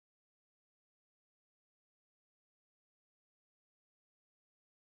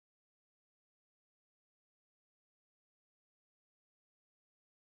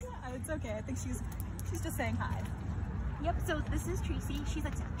okay. I think she's just saying hi. Yep, so this is Tracy. She's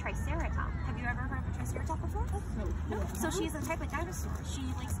a triceratops. Have you ever heard of a triceratops before? No. So she's a type of dinosaur. She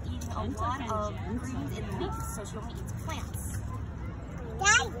likes eating a lot of greens and leaves, so she only eats plants.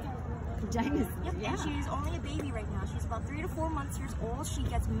 Dinosaur. Yep, and she's only a baby right now. She's about 3 to 4 months old. She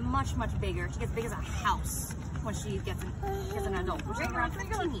gets much, much bigger. She gets big as a house when she gets an adult, which is around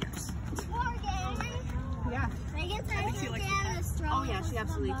 15 years. Yeah. Oh yeah, she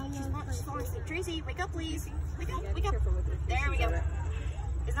absolutely. She's falling asleep. Tracy, wake up, please. Wake up, wake up. There we go.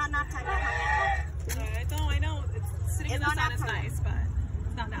 It's not nap time yet. I know. It's sitting in the sun is nice, but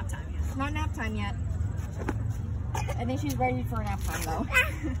it's not nap time yet. It's not nap time yet. I think she's ready for a nap time though.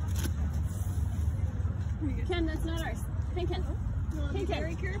 Ken, that's not ours. Hey, Ken. Be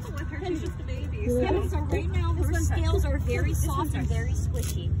very careful with her. She's just a baby. So. Yeah, so right now her scales are very soft and very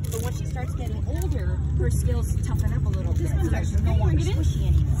squishy. But once she starts getting older, her scales toughen up a little bit. So that she's no longer squishy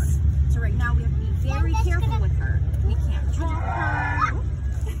anymore. So right now we have to be very careful with her. We can't drop her.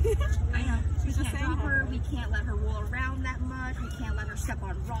 I know. We can't drop her. We can't let her roll around that much. We can't let her step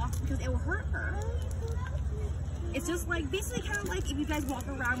on rocks because it will hurt her. It's just like, basically kind of like if you guys walk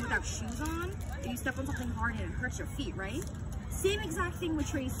around without shoes on, and you step on something hard and it hurts your feet, right? Same exact thing with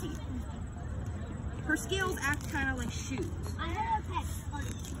Tracy. Her scales act kind of like shoes. I have a pet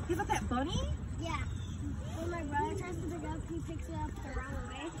bunny. You have a pet bunny? Yeah. When my brother tries to pick it up, he picks it up the wrong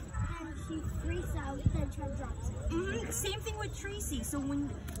way, and she freaks out and drops it. Same thing with Tracy. So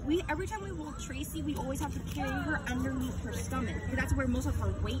every time we walk Tracy, we always have to carry her underneath her stomach because that's where most of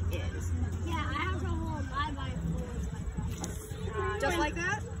her weight is. Yeah, I have to hold my body forward. Just like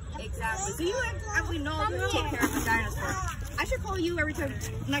that? Exactly. So you actually know how to take care of the dinosaur. I should call you every time,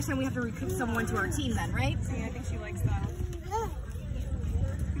 next time we have to recruit someone to our team then, right? Yeah, I think she likes that. I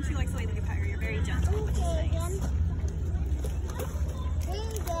think she likes the way that you pet her. You're very gentle, which is nice.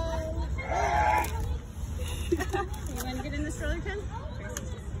 You want to get in the stroller, Ken?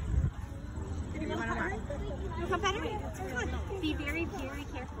 You want to ride? You come pet her? Come on. Be very, very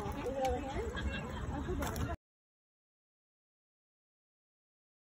careful, okay?